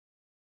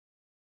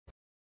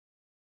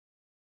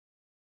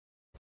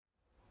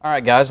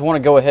Alright guys, I want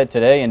to go ahead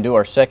today and do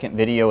our second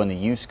video in the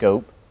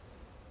uScope.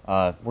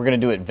 We're going to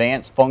do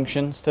advanced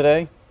functions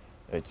today.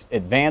 It's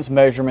advanced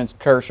measurements,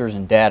 cursors,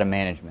 and data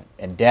management.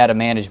 And data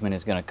management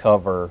is going to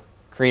cover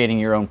creating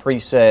your own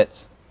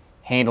presets,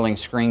 handling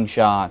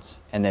screenshots,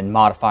 and then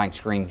modifying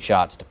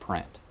screenshots to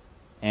print.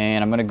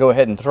 And I'm going to go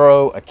ahead and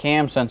throw a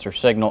cam sensor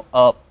signal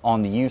up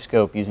on the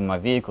uScope using my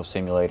vehicle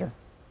simulator.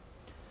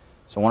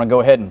 So I want to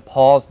go ahead and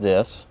pause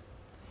this.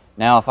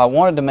 Now if I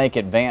wanted to make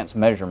advanced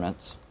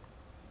measurements,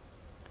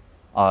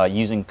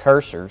 using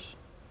cursors,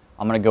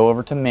 I'm going to go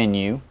over to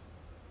menu.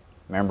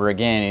 Remember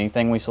again,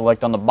 anything we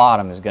select on the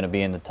bottom is going to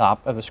be in the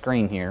top of the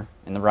screen here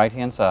in the right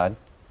hand side.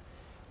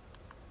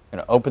 I'm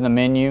going to open the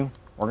menu.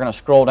 We're going to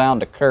scroll down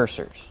to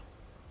cursors.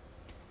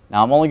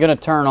 Now I'm only going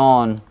to turn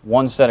on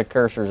one set of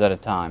cursors at a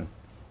time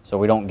so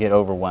we don't get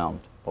overwhelmed.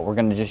 But we're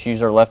going to just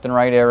use our left and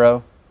right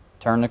arrow,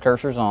 turn the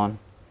cursors on.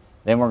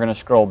 Then we're going to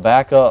scroll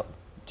back up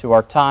to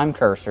our time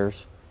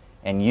cursors.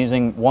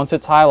 And once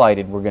it's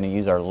highlighted, we're going to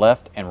use our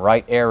left and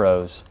right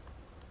arrows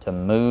to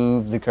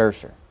move the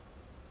cursor.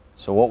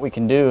 So what we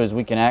can do is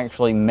we can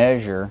actually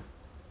measure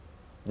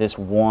this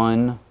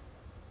one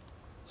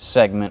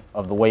segment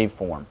of the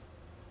waveform,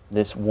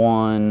 this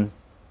one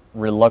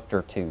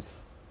reluctor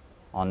tooth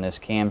on this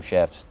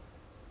camshaft.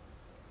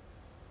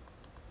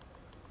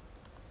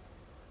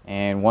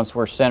 And once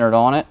we're centered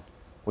on it,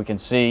 we can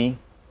see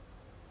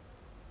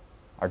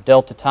our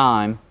delta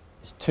time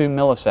is 2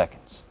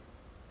 milliseconds.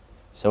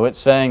 So it's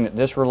saying that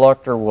this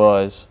reluctor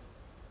was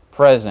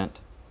present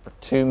for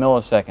 2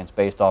 milliseconds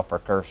based off our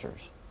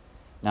cursors.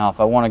 Now if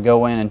I want to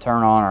go in and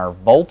turn on our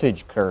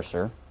voltage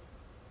cursor,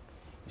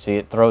 you see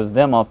it throws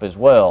them up as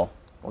well.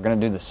 We're going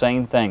to do the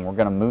same thing. We're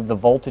going to move the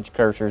voltage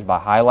cursors by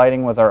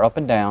highlighting with our up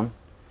and down,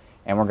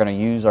 and we're going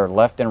to use our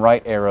left and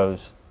right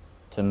arrows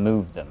to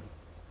move them.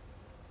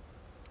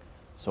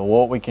 So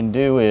what we can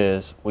do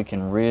is we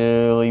can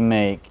really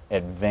make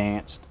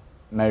advanced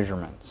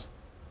measurements.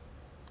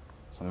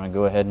 I'm going to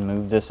go ahead and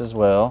move this as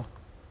well.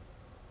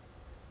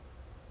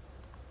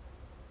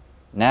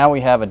 Now we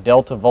have a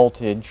delta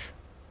voltage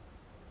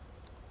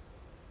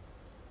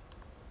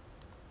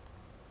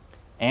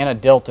and a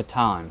delta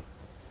time.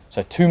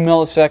 So 2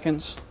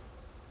 milliseconds,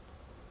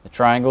 the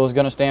triangle is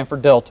going to stand for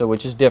delta,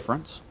 which is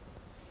difference.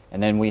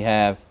 And then we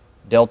have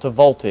delta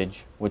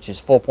voltage, which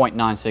is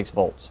 4.96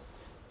 volts.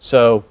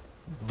 So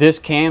this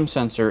cam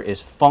sensor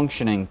is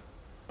functioning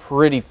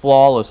pretty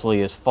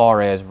flawlessly as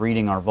far as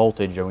reading our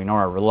voltage, or we know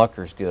our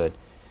reluctor is good.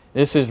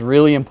 This is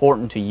really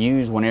important to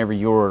use whenever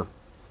you're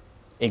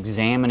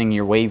examining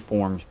your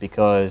waveforms,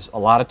 because a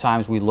lot of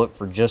times we look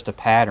for just a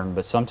pattern,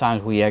 but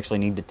sometimes we actually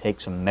need to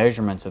take some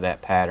measurements of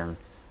that pattern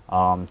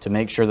to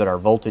make sure that our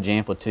voltage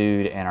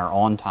amplitude and our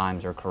on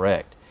times are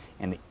correct.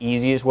 And the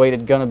easiest way to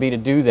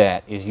do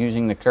that is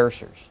using the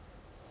cursors.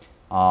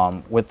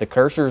 With the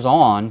cursors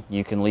on,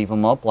 you can leave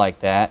them up like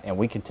that and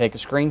we can take a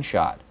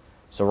screenshot.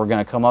 So we're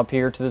going to come up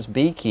here to this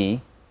B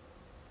key.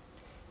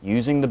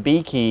 Using the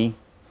B key,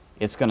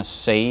 it's going to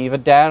save a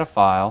data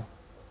file.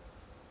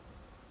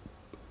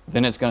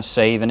 Then it's going to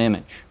save an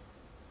image.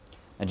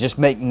 And just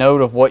make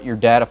note of what your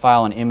data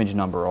file and image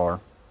number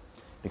are,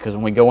 because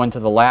when we go into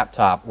the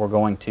laptop, we're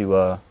going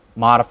to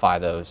modify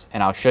those.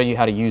 And I'll show you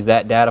how to use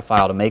that data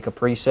file to make a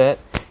preset,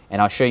 and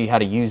I'll show you how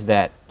to use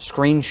that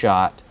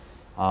screenshot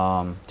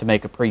to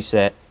make a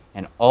preset,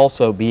 and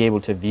also be able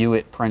to view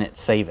it, print it,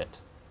 save it,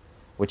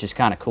 which is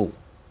kind of cool.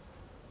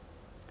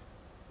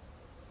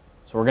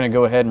 So we're going to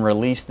go ahead and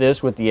release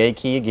this with the A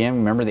key again.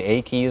 Remember, the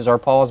A key is our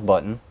pause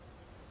button.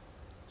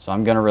 So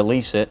I'm going to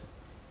release it,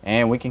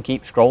 and we can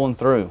keep scrolling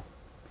through.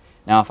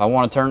 Now if I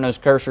want to turn those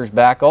cursors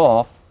back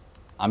off,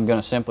 I'm going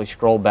to simply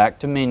scroll back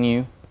to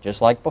menu,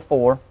 just like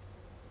before.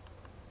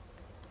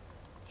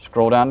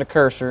 Scroll down to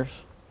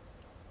cursors.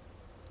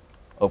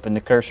 Open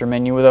the cursor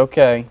menu with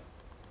OK.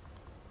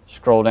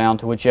 Scroll down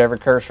to whichever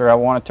cursor I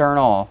want to turn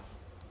off.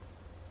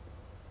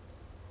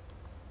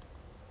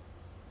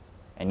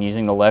 And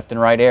using the left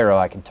and right arrow,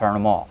 I can turn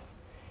them off.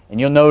 And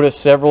you'll notice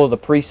several of the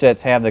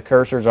presets have the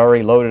cursors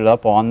already loaded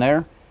up on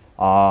there.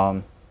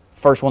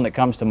 First one that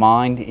comes to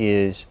mind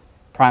is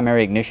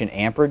primary ignition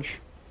amperage.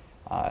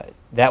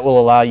 That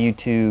will allow you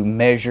to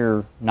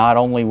measure not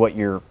only what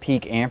your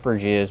peak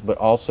amperage is, but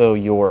also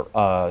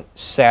your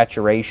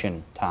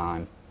saturation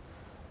time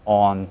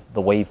on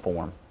the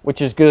waveform,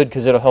 which is good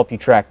because it'll help you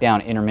track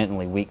down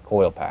intermittently weak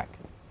coil pack.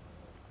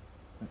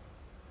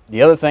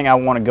 The other thing I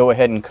want to go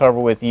ahead and cover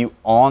with you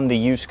on the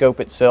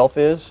uScope itself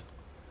is,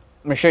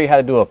 I'm going to show you how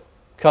to do a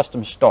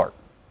custom start.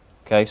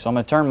 Okay, so I'm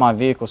going to turn my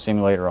vehicle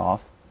simulator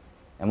off,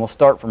 and we'll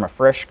start from a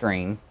fresh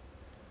screen.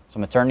 So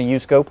I'm going to turn the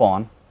uScope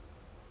on.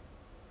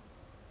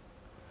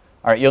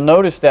 Alright, you'll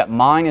notice that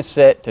mine is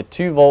set to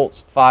 2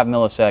 volts, 5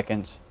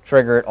 milliseconds,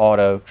 trigger at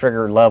auto,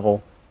 trigger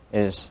level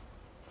is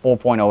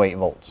 4.08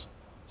 volts.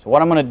 So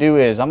what I'm going to do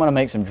is, I'm going to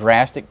make some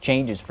drastic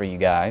changes for you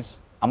guys.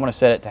 I'm going to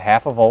set it to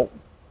half a volt.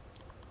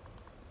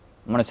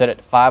 I'm going to set it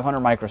to 500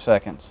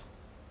 microseconds,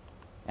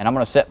 and I'm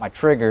going to set my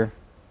trigger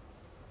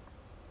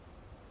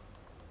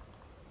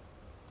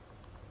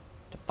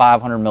to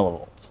 500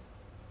 millivolts.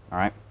 All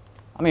right,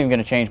 I'm even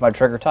going to change my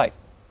trigger type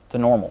to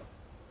normal.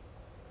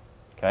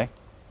 Okay.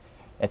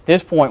 At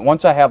this point,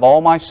 once I have all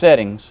my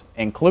settings,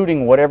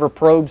 including whatever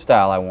probe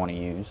style I want to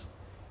use,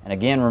 and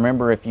again,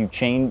 remember, if you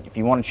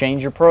want to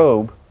change your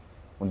probe,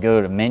 we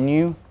go to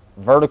Menu,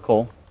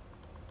 Vertical,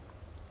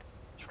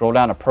 scroll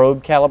down to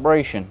Probe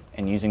Calibration,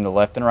 and using the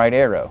left and right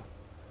arrow.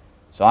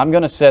 So I'm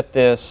going to set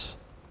this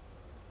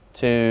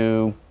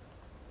to,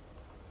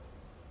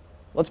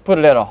 let's put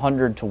it at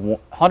 100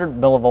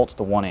 millivolts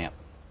to 1 amp.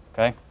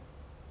 Okay.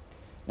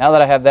 Now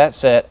that I have that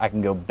set, I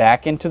can go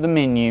back into the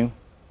menu,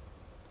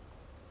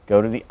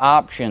 go to the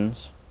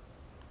options,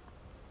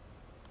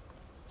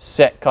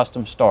 set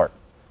custom start.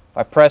 If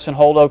I press and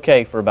hold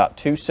OK for about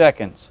 2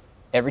 seconds,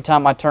 every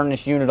time I turn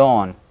this unit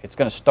on, it's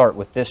going to start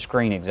with this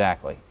screen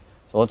exactly.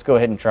 So let's go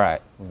ahead and try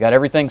it. We've got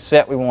everything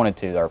set we wanted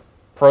to. Our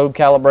probe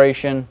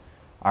calibration,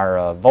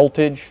 our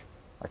voltage,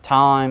 our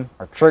time,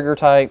 our trigger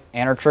type,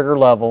 and our trigger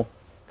level.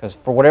 Because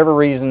for whatever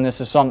reason,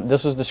 this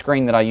is the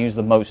screen that I use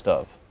the most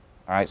of.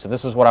 All right, so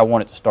this is what I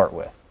want it to start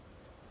with.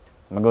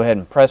 I'm going to go ahead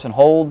and press and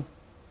hold.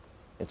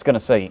 It's going to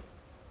say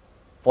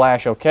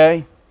flash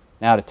OK.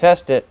 Now to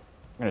test it,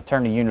 I'm going to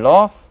turn the unit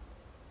off,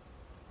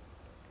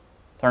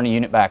 turn the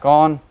unit back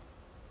on,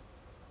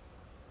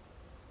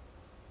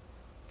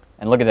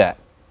 and look at that.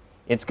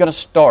 It's going to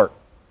start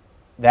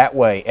that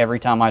way every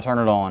time I turn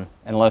it on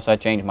unless I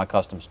change my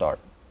custom start.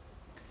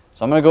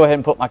 So I'm going to go ahead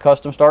and put my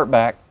custom start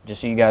back just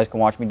so you guys can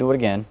watch me do it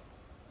again.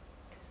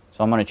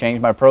 So I'm going to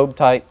change my probe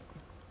type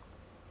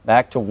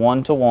back to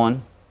 1 to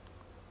 1.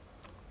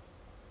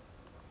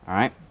 All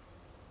right.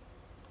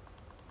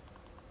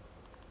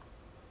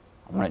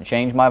 I'm going to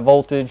change my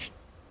voltage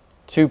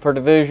 2 per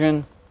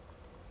division.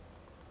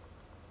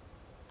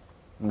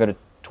 I'm going to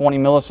 20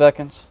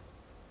 milliseconds.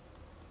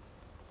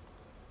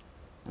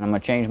 And I'm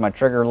going to change my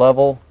trigger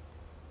level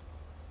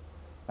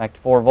back to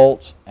 4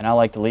 volts. And I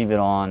like to leave it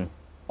on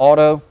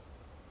auto.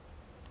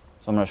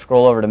 So I'm going to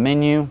scroll over to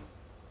menu.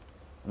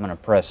 I'm going to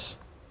press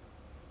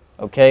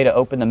OK to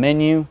open the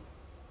menu.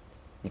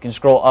 You can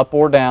scroll up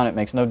or down, it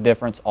makes no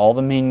difference. All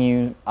the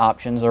menu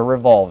options are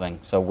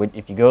revolving. So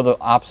if you go the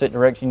opposite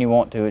direction you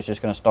want to, it's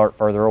just going to start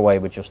further away,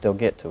 but you'll still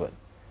get to it.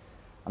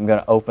 I'm going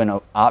to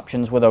open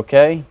options with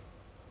OK.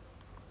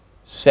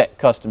 Set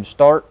custom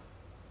start.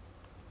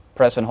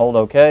 Press and hold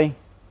OK.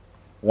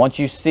 Once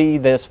you see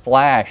this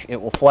flash,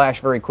 it will flash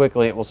very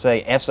quickly. It will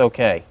say SOK.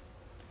 And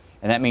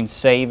that means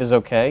save is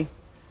OK.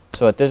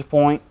 So at this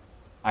point,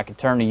 I can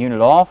turn the unit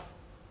off.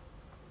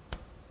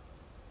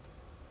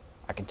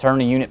 I can turn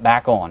the unit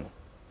back on.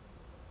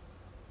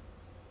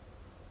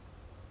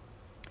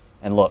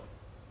 And look,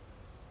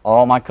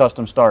 all my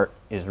custom start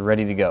is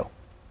ready to go.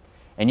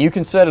 And you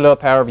can set it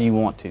up however you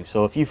want to.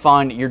 So if you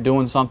find that you're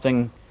doing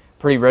something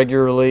pretty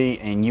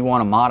regularly and you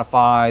want to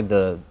modify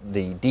the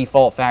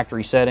default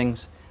factory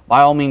settings,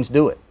 by all means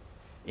do it.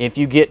 If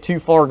you get too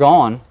far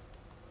gone,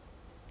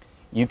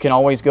 you can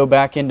always go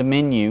back into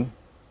menu,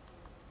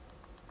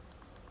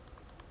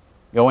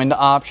 go into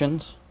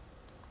options,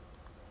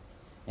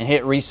 and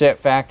hit reset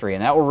factory,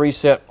 and that will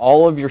reset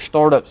all of your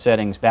startup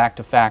settings back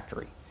to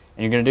factory.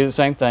 And you're going to do the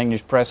same thing,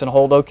 just press and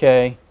hold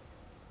OK.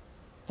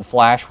 The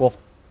flash will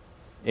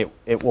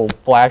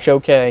flash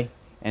OK,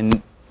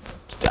 and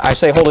I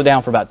say hold it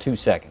down for about 2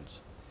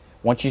 seconds.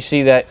 Once you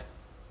see that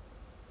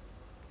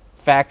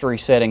factory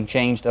setting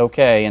changed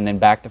OK and then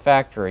back to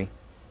factory,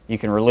 you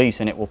can release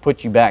and it will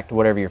put you back to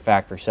whatever your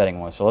factory setting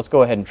was. So let's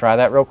go ahead and try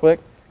that real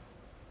quick.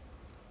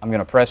 I'm going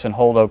to press and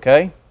hold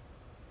OK.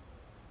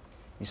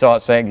 You saw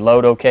it saying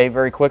load OK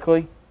very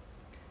quickly.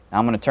 Now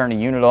I'm going to turn the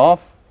unit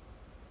off.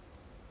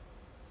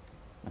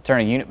 I'll turn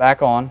the unit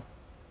back on.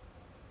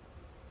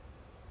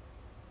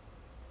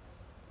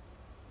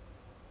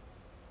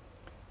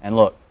 And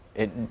look,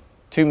 2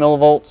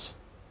 millivolts,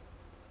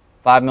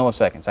 5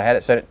 milliseconds. I had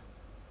it set it,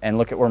 and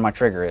look at where my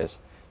trigger is.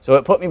 So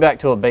it put me back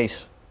to a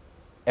base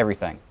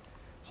everything.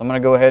 So I'm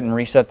going to go ahead and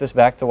reset this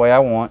back the way I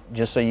want,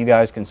 just so you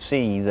guys can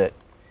see that it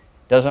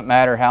doesn't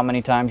matter how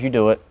many times you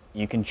do it.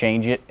 You can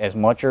change it as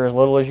much or as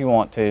little as you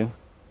want to.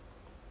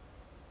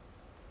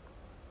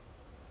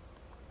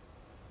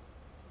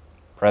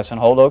 Press and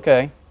hold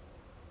OK.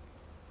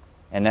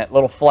 And that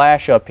little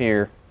flash up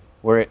here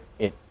where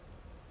it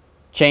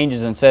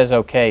changes and says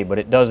OK, but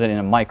it does it in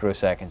a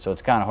microsecond, so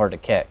it's kind of hard to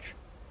catch.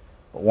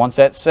 But once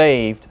that's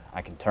saved,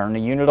 I can turn the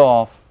unit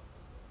off,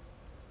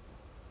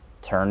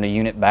 turn the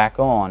unit back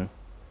on,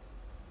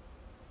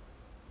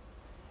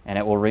 and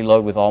it will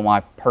reload with all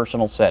my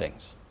personal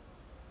settings.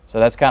 So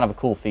that's kind of a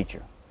cool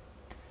feature.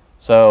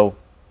 So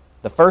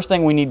the first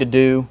thing we need to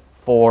do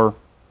for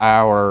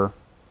our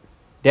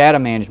data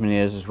management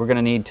is we're going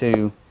to need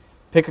to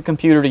pick a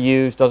computer to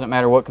use, doesn't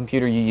matter what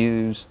computer you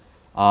use,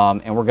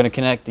 and we're going to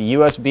connect the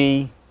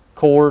USB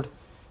cord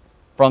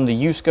from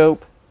the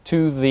uScope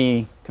to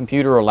the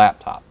computer or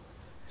laptop.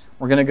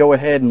 We're going to go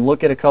ahead and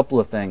look at a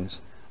couple of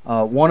things.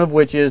 One of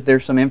which is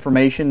there's some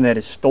information that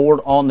is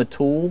stored on the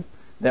tool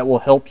that will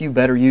help you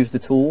better use the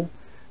tool.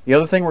 The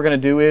other thing we're going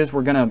to do is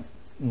we're going to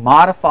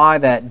modify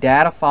that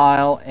data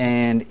file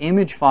and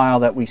image file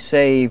that we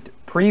saved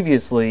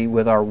previously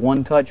with our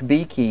one-touch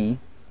B key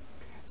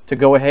to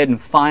go ahead and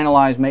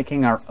finalize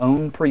making our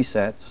own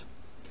presets.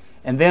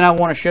 And then I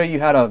want to show you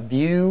how to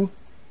view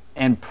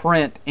and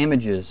print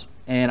images.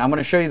 And I'm going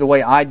to show you the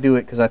way I do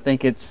it because I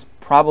think it's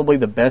probably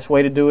the best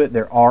way to do it.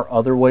 There are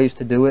other ways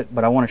to do it,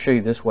 but I want to show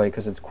you this way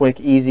because it's quick,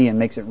 easy, and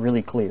makes it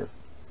really clear.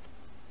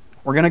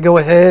 We're going to go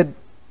ahead,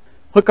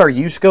 hook our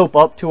uScope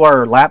up to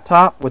our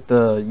laptop with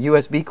the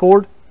USB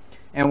cord,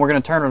 and we're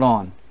going to turn it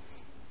on.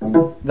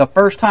 The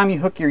first time you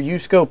hook your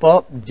uScope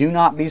up, do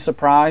not be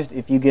surprised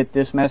if you get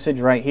this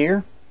message right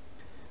here.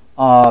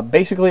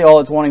 Basically all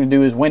it's wanting to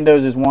do is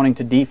Windows is wanting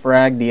to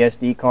defrag the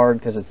SD card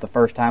because it's the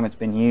first time it's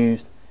been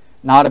used.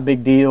 Not a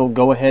big deal.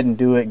 Go ahead and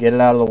do it. Get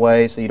it out of the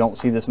way so you don't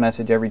see this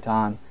message every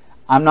time.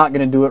 I'm not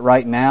going to do it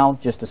right now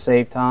just to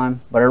save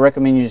time, but I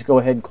recommend you just go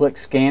ahead and click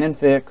scan and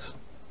fix.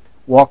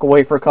 Walk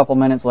away for a couple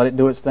minutes, let it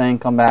do its thing,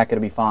 come back,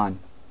 it'll be fine.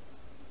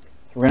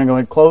 So we're going to go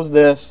ahead and close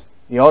this.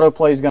 The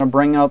autoplay is going to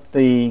bring up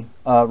the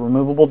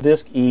removable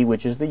disk E,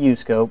 which is the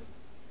uScope.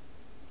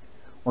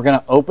 We're going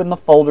to open the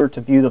folder to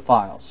view the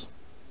files.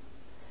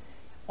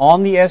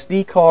 On the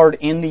SD card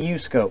in the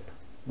uScope,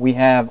 we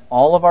have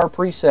all of our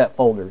preset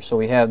folders. So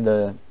we have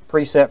the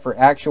preset for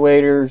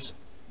actuators,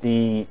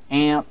 the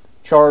amp,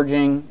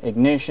 charging,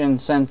 ignition,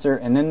 sensor,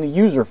 and then the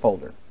user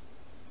folder.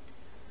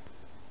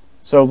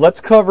 So let's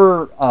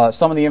cover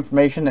some of the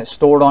information that's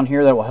stored on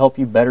here that will help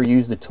you better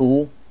use the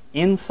tool.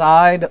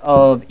 Inside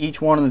of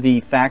each one of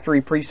the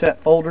factory preset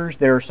folders,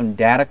 there are some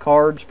data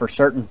cards for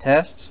certain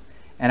tests,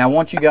 and I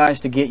want you guys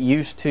to get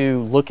used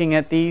to looking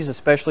at these,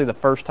 especially the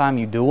first time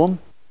you do them,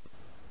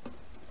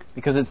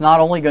 because it's not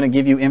only going to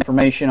give you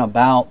information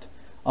about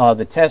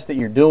the test that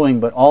you're doing,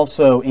 but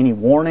also any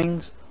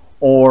warnings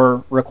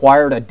or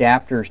required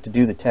adapters to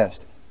do the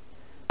test.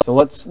 So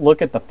let's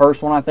look at the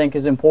first one I think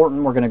is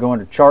important. We're going to go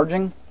under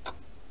charging,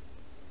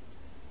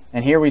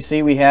 and here we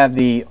see we have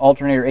the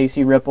alternator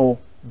AC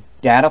ripple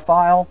data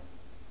file,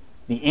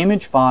 the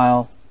image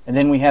file, and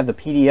then we have the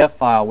PDF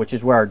file, which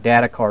is where our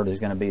data card is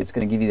going to be. It's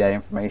going to give you that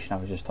information I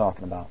was just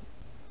talking about.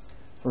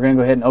 So we're going to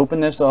go ahead and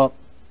open this up.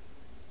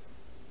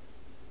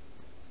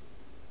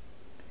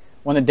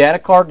 When the data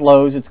card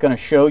loads, it's going to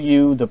show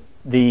you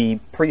the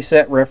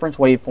preset reference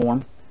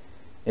waveform.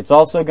 It's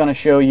also going to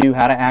show you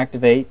how to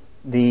activate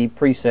the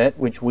preset,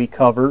 which we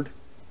covered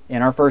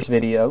in our first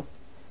video.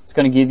 It's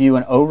going to give you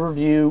an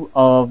overview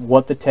of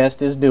what the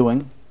test is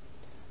doing.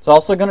 It's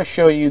also going to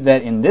show you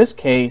that in this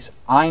case,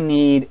 I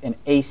need an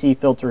AC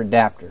filter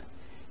adapter.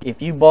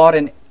 If you bought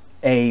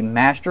a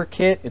master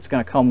kit, it's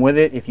going to come with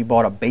it. If you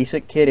bought a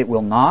basic kit, it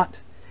will not.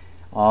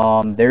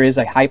 There is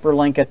a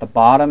hyperlink at the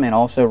bottom and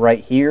also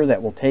right here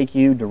that will take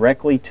you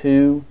directly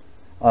to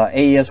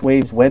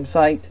AESwave's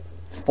website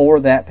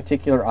for that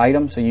particular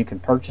item, so you can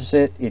purchase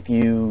it if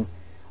you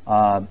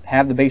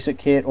have the basic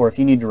kit, or if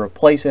you need to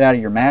replace it out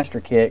of your master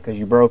kit because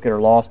you broke it or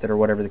lost it or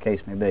whatever the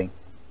case may be.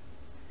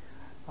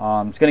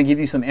 It's going to give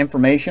you some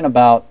information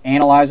about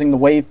analyzing the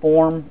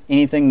waveform,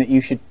 anything that you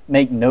should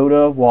make note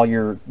of while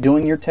you're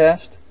doing your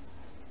test.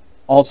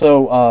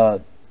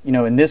 Also, you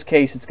know, in this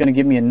case, it's going to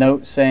give me a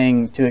note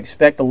saying to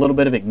expect a little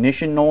bit of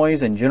ignition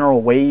noise and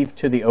general wave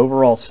to the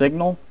overall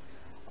signal,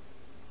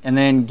 and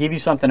then give you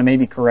something to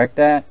maybe correct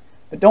that.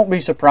 But don't be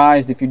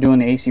surprised if you're doing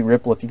the AC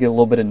ripple if you get a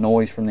little bit of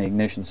noise from the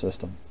ignition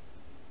system.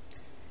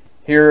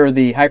 Here are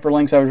the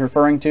hyperlinks I was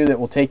referring to that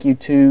will take you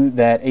to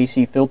that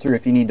AC filter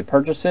if you need to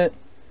purchase it.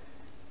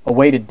 A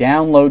way to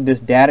download this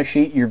data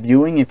sheet you're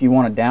viewing if you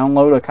want to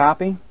download a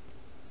copy,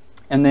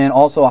 and then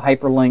also a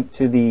hyperlink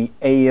to the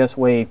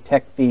AESwave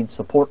Tech Feed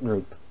support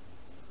group.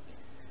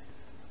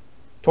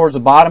 Towards the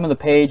bottom of the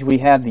page we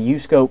have the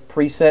uScope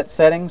preset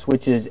settings,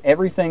 which is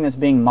everything that's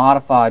being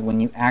modified when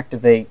you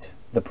activate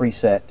the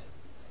preset.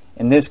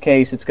 In this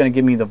case, it's going to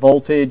give me the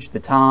voltage, the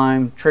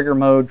time, trigger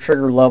mode,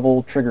 trigger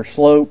level, trigger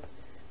slope,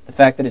 the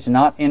fact that it's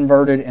not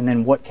inverted, and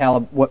then what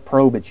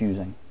probe it's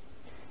using.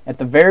 At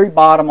the very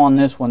bottom on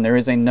this one, there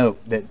is a note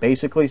that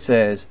basically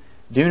says,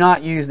 do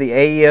not use the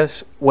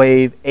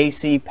AESwave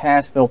AC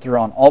pass filter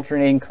on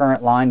alternating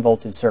current line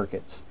voltage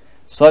circuits,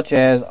 such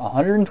as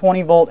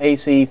 120 volt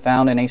AC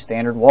found in a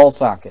standard wall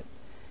socket.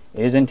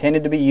 It is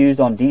intended to be used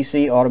on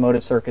DC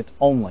automotive circuits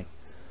only.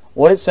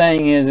 What it's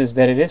saying is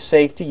that it is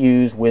safe to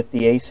use with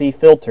the AC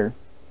filter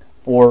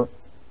for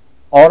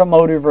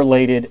automotive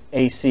related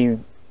AC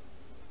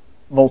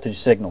voltage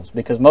signals,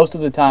 because most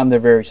of the time they're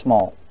very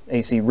small.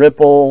 AC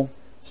ripple,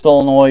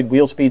 solenoid,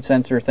 wheel speed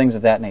sensor, things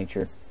of that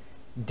nature.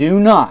 Do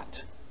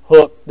not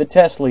hook the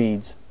test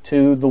leads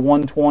to the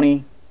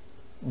 120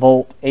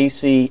 volt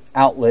AC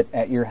outlet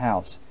at your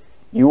house.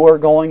 You are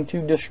going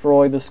to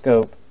destroy the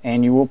scope,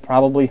 and you will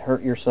probably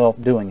hurt yourself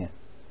doing it.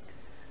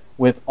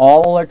 With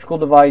all electrical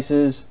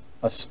devices,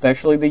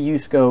 especially the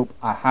uScope,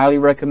 I highly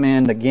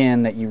recommend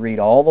again that you read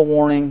all the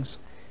warnings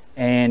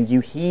and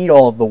you heed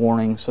all of the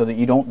warnings so that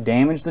you don't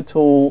damage the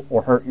tool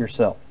or hurt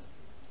yourself.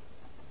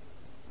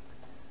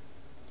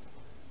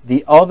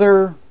 The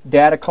other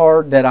data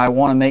card that I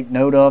want to make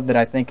note of that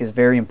I think is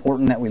very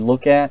important that we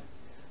look at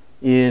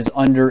is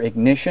under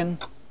ignition,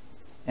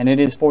 and it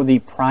is for the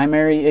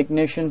primary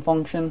ignition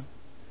function.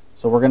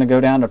 So we're going to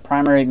go down to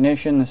primary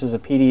ignition. This is a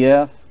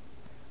PDF.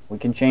 We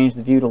can change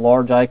the view to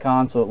large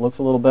icon so it looks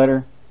a little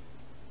better.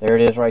 There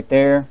it is right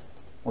there.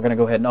 We're going to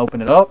go ahead and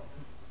open it up.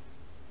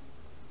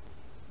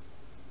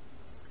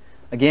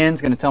 Again,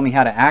 it's going to tell me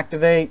how to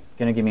activate,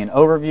 going to give me an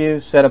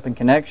overview, setup and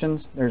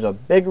connections. There's a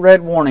big red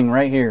warning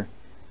right here.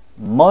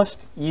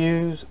 Must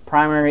use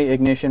primary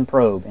ignition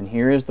probe. And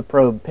here is the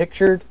probe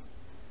pictured.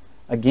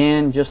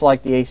 Again, just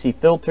like the AC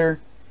filter,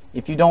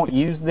 if you don't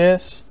use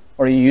this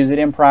or you use it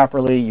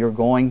improperly, you're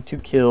going to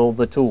kill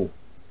the tool.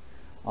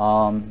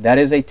 That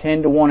is a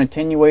 10-to-1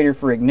 attenuator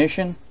for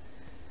ignition.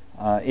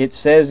 It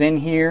says in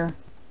here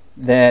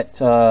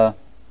that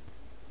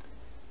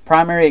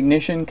primary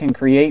ignition can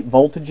create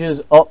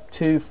voltages up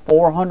to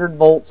 400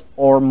 volts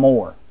or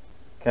more.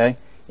 Okay,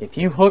 if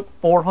you hook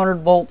 400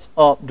 volts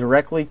up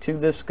directly to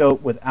this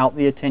scope without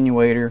the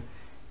attenuator,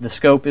 the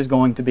scope is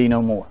going to be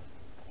no more.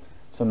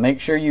 So make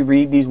sure you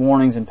read these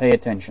warnings and pay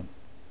attention.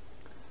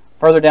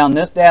 Further down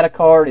this data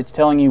card, it's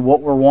telling you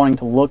what we're wanting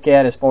to look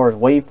at as far as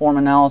waveform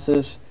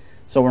analysis.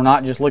 So we're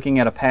not just looking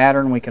at a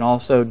pattern, we can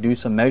also do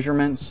some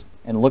measurements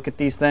and look at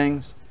these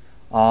things.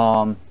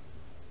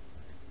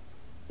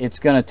 It's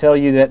going to tell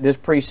you that this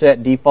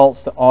preset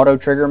defaults to auto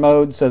trigger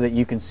mode so that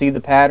you can see the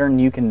pattern.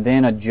 You can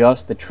then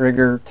adjust the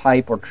trigger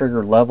type or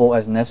trigger level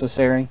as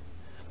necessary.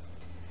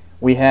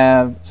 We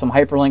have some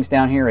hyperlinks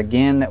down here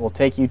again that will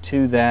take you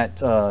to that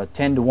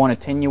 10-to-1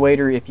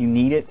 attenuator if you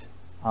need it.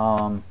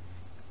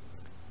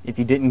 If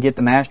you didn't get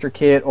the master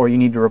kit or you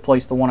need to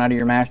replace the one out of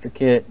your master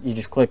kit, you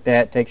just click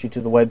that, it takes you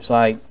to the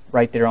website.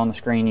 Right there on the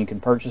screen you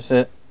can purchase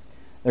it.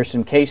 There's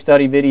some case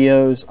study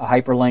videos, a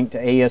hyperlink to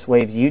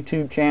AESwave's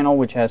YouTube channel,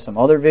 which has some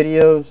other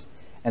videos,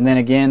 and then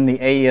again the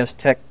AES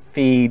Tech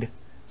Feed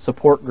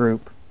support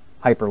group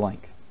hyperlink.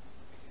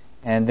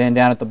 And then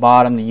down at the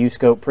bottom, the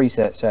uScope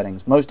preset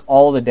settings. Most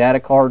all of the data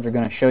cards are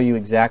going to show you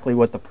exactly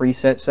what the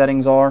preset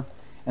settings are,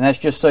 and that's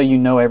just so you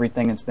know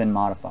everything that's been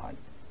modified.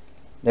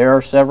 There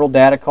are several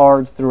data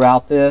cards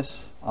throughout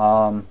this.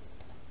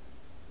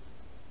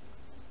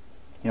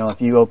 You know,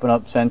 if you open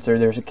up sensor,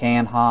 there's a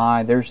can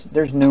high.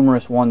 There's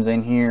numerous ones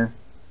in here.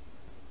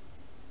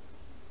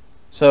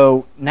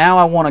 So now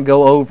I want to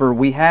go over,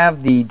 we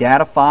have the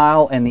data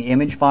file and the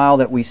image file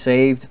that we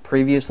saved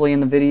previously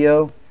in the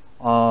video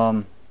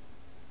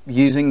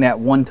using that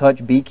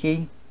one-touch B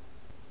key.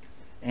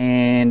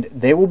 And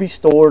they will be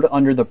stored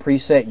under the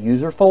preset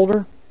user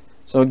folder.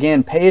 So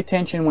again, pay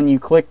attention when you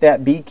click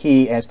that B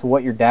key as to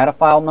what your data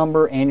file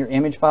number and your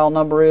image file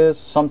number is.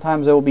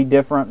 Sometimes they will be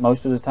different.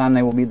 Most of the time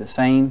they will be the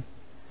same.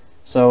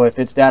 So if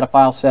it's data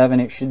file 7,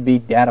 it should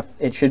be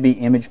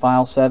image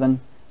file 7.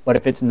 But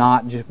if it's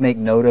not, just make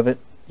note of it.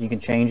 You can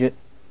change it.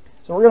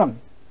 So we're going to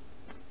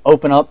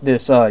open up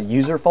this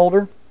user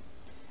folder,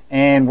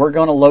 and we're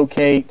going to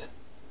locate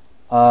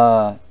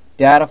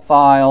data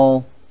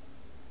file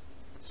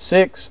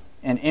 6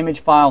 and image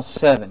file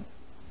 7.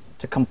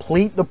 To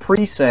complete the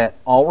preset,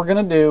 all we're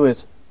going to do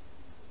is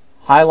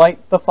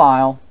highlight the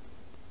file,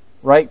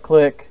 right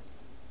click,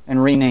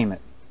 and rename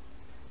it.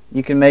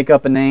 You can make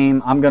up a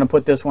name. I'm going to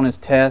put this one as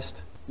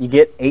test. You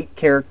get 8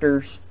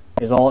 characters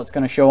is all it's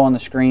going to show on the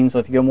screen. So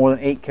if you go more than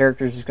 8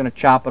 characters, it's going to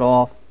chop it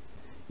off.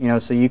 You know,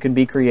 so you can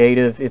be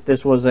creative. If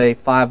this was a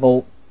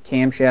 5-volt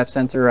camshaft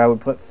sensor, I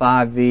would put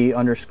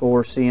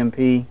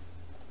 5V_CMP.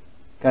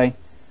 Okay.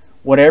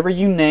 Whatever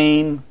you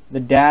name the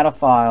data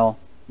file,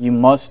 you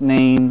must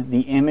name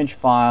the image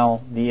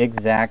file the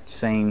exact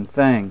same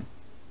thing.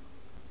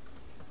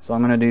 So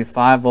I'm going to do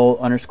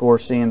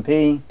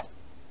 5V_CMP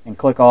and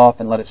click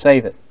off and let it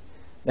save it.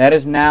 That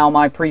is now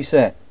my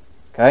preset.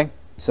 Okay,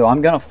 so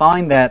I'm going to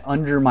find that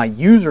under my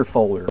user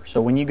folder.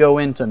 So when you go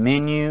into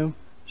menu,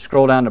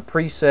 scroll down to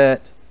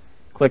preset,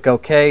 click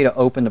OK to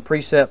open the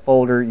preset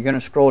folder. You're going to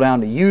scroll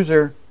down to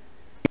user,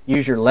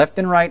 use your left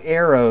and right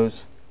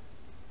arrows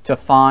to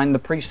find the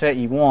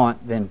preset you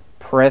want, then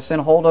press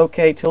and hold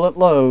OK till it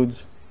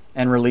loads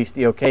and release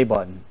the OK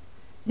button.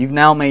 You've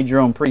now made your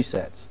own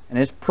presets, and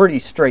it's pretty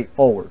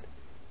straightforward.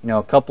 You know,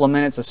 a couple of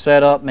minutes of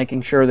setup,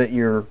 making sure that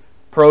your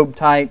probe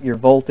type, your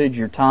voltage,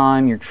 your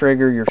time, your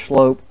trigger, your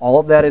slope, all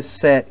of that is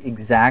set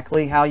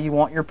exactly how you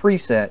want your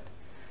preset.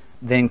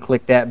 Then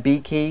click that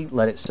B key,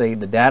 let it save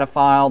the data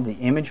file, the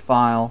image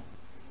file,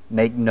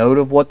 make note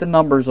of what the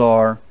numbers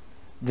are,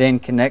 then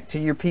connect to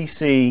your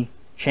PC,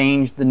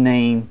 change the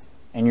name,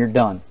 and you're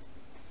done.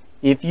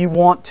 If you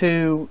want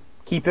to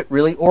keep it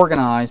really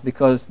organized,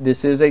 because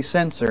this is a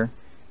sensor,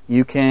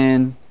 you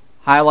can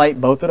highlight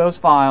both of those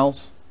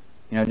files.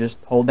 You know, just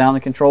hold down the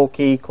control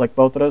key, click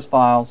both of those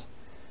files.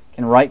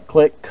 Can right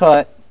click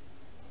cut.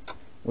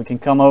 We can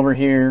come over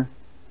here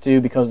to,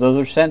 because those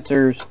are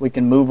sensors, we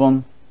can move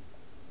them,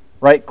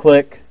 right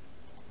click,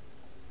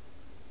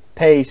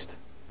 paste,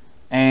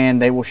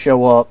 and they will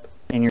show up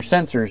in your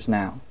sensors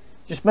now.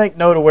 Just make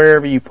note of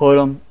wherever you put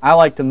them. I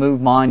like to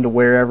move mine to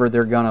wherever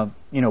they're gonna,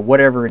 you know,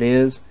 whatever it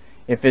is.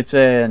 If it's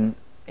an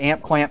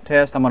amp clamp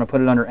test, I'm gonna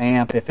put it under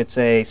amp. If it's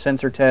a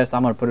sensor test,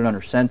 I'm gonna put it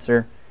under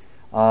sensor.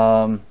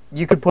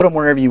 You could put them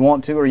wherever you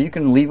want to, or you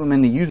can leave them in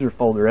the user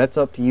folder. That's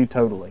up to you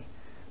totally.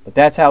 But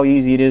that's how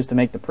easy it is to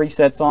make the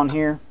presets on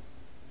here.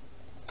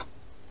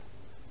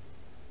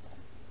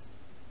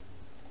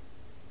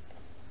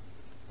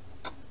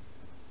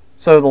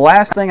 So the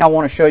last thing I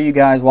want to show you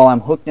guys while I'm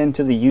hooked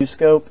into the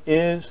uScope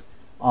is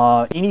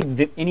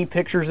any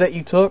pictures that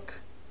you took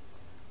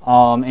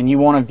and you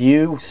want to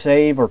view,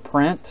 save, or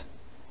print.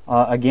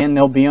 Again,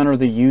 they'll be under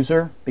the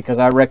user, because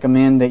I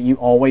recommend that you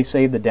always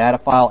save the data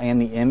file and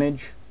the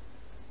image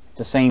at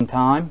the same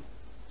time.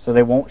 So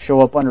they won't show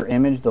up under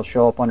image, they'll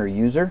show up under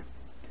user.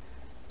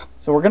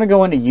 So we're going to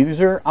go into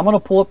user. I'm going to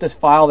pull up this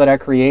file that I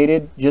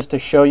created just to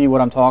show you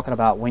what I'm talking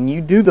about. When you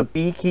do the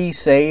B key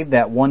save,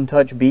 that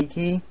one-touch B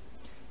key,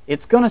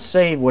 it's going to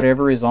save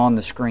whatever is on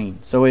the screen.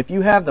 So if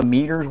you have the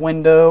meters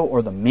window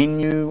or the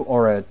menu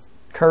or a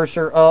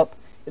cursor up,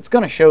 it's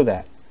going to show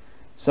that.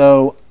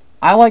 So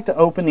I like to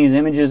open these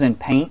images in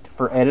Paint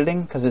for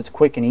editing because it's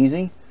quick and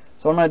easy.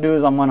 So what I'm going to do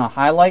is I'm going to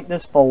highlight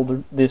this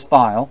folder, this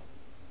file.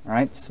 All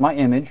right, this is my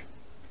image.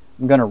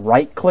 I'm going to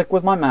right click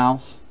with my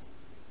mouse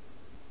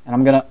and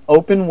I'm going to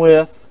open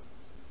with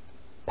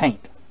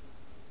Paint.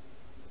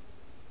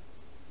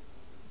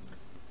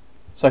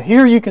 So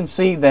here you can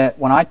see that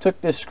when I took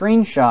this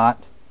screenshot,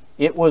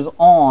 it was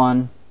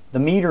on, the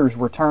meters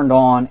were turned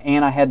on,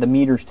 and I had the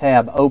meters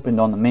tab opened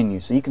on the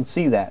menu. So you can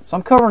see that. So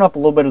I'm covering up a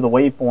little bit of the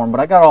waveform, but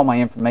I got all my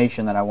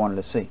information that I wanted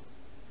to see.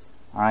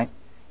 All right,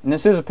 and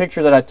this is a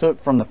picture that I took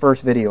from the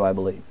first video, I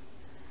believe.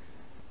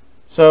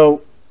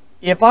 So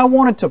if I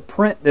wanted to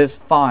print this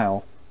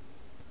file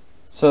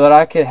so that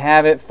I could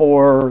have it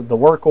for the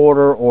work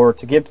order or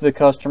to give to the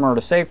customer or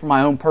to save for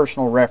my own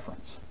personal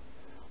reference,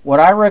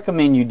 what I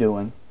recommend you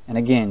doing, and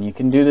again, you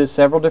can do this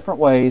several different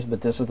ways, but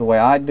this is the way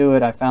I do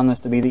it. I found this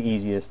to be the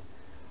easiest.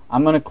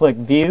 I'm going to click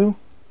View.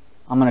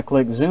 I'm going to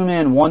click Zoom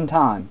In one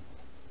time.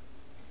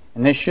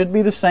 And this should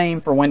be the same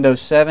for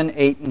Windows 7,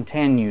 8, and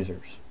 10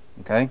 users.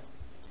 Okay?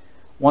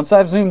 Once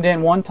I've zoomed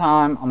in one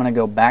time, I'm going to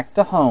go back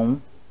to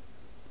Home.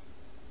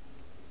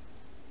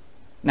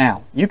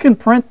 Now, you can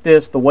print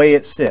this the way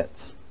it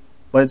sits,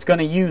 but it's going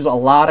to use a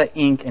lot of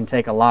ink and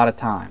take a lot of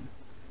time.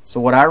 So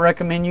what I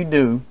recommend you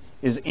do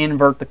is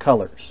invert the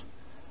colors.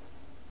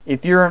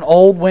 If you're an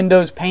old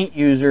Windows Paint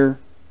user,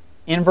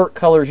 invert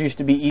colors used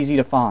to be easy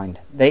to find.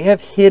 They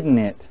have hidden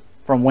it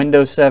from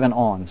Windows 7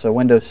 on. So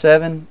Windows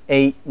 7,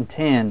 8, and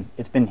 10,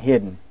 it's been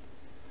hidden.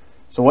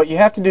 So what you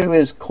have to do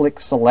is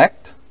click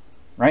Select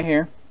right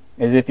here,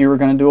 as if you were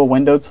going to do a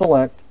windowed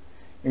select.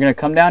 You're going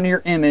to come down to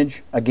your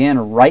image,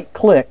 again, right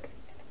click.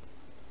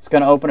 It's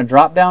going to open a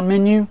drop down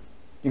menu.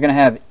 You're going to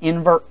have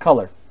Invert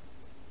Color.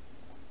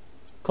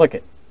 Click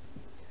it.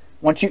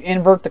 Once you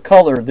invert the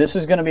color, this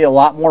is going to be a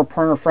lot more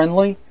printer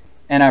friendly,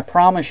 and I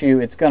promise you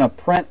it's going to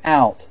print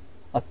out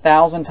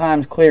 1,000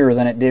 times clearer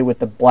than it did with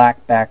the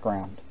black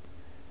background.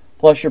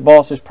 Plus, your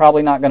boss is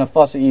probably not going to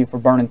fuss at you for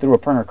burning through a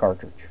printer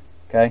cartridge.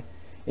 Okay?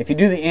 If you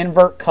do the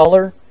invert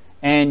color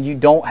and you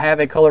don't have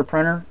a color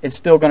printer, it's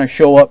still going to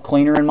show up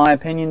cleaner in my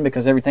opinion,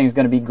 because everything's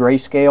going to be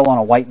grayscale on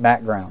a white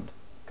background.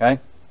 Okay?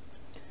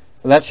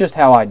 So that's just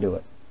how I do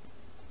it.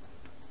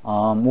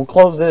 We'll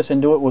close this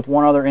and do it with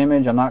one other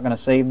image. I'm not going to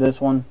save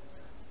this one.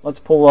 Let's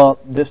pull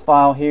up this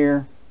file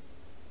here.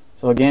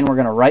 So again, we're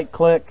going to right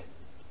click,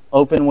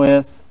 open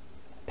with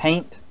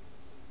Paint.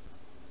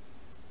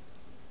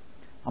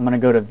 I'm going to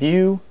go to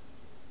View,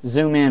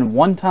 zoom in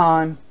one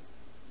time,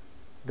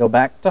 go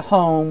back to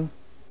Home,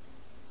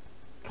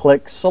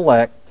 click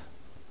Select,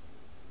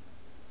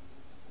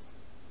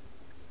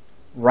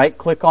 right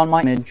click on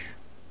my image,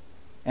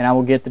 and I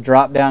will get the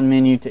drop down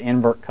menu to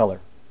invert color.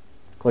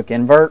 Click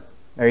Invert.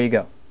 There you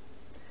go.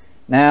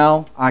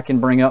 Now I can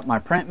bring up my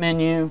print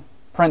menu,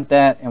 print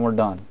that, and we're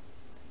done.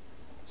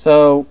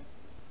 So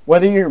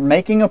whether you're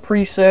making a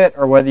preset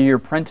or whether you're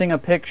printing a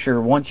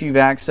picture, once you've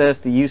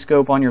accessed the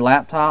uScope on your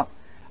laptop,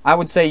 I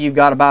would say you've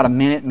got about a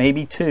minute,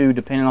 maybe two,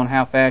 depending on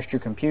how fast your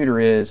computer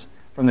is,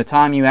 from the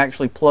time you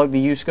actually plug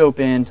the uScope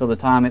in till the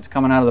time it's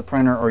coming out of the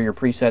printer or your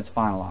preset's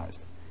finalized.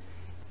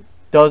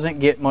 Doesn't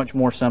get much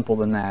more simple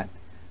than that.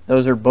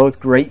 Those are both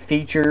great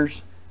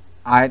features.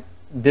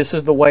 This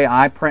is the way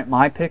I print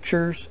my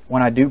pictures.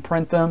 When I do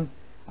print them,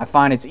 I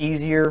find it's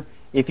easier.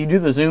 If you do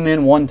the zoom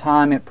in one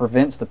time, it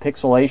prevents the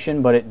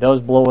pixelation, but it does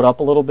blow it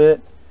up a little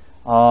bit.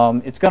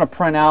 It's going to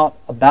print out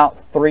about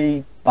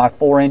 3 by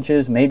 4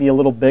 inches, maybe a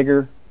little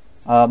bigger.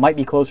 Might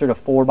be closer to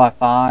 4 by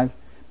 5,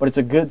 but it's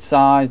a good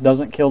size,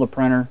 doesn't kill the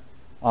printer.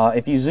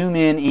 If you zoom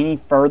in any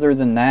further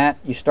than that,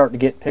 you start to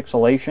get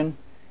pixelation,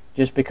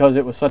 just because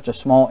it was such a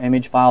small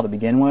image file to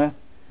begin with.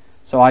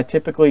 So I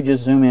typically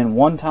just zoom in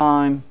one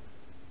time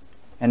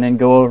and then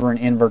go over and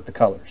invert the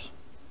colors.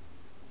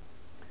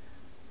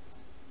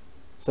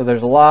 So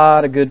there's a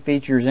lot of good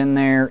features in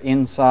there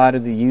inside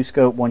of the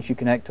uScope once you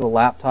connect to a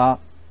laptop.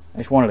 I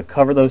just wanted to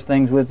cover those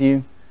things with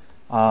you.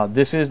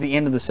 This is the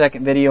end of the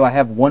second video. I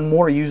have one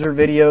more user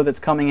video that's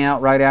coming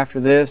out right after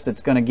this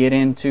that's going to get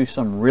into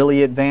some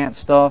really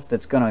advanced stuff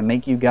that's going to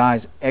make you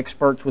guys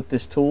experts with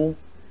this tool.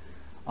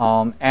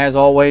 As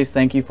always,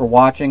 thank you for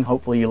watching.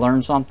 Hopefully you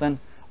learned something.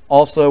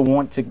 Also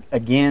want to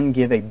again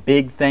give a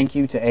big thank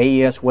you to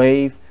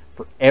AESwave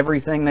for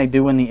everything they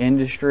do in the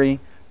industry,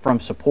 from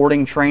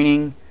supporting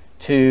training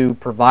to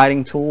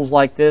providing tools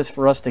like this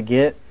for us to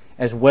get,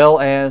 as well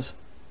as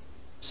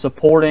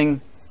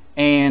supporting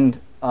and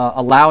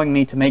allowing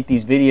me to make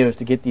these videos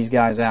to get these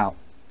guys out.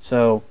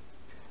 So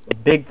a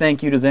big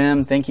thank you to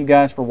them. Thank you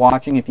guys for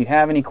watching. If you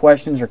have any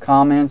questions or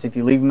comments, if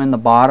you leave them in the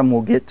bottom,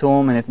 we'll get to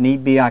them, and if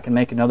need be, I can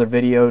make another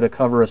video to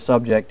cover a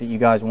subject that you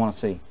guys want to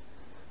see.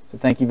 So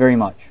thank you very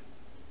much.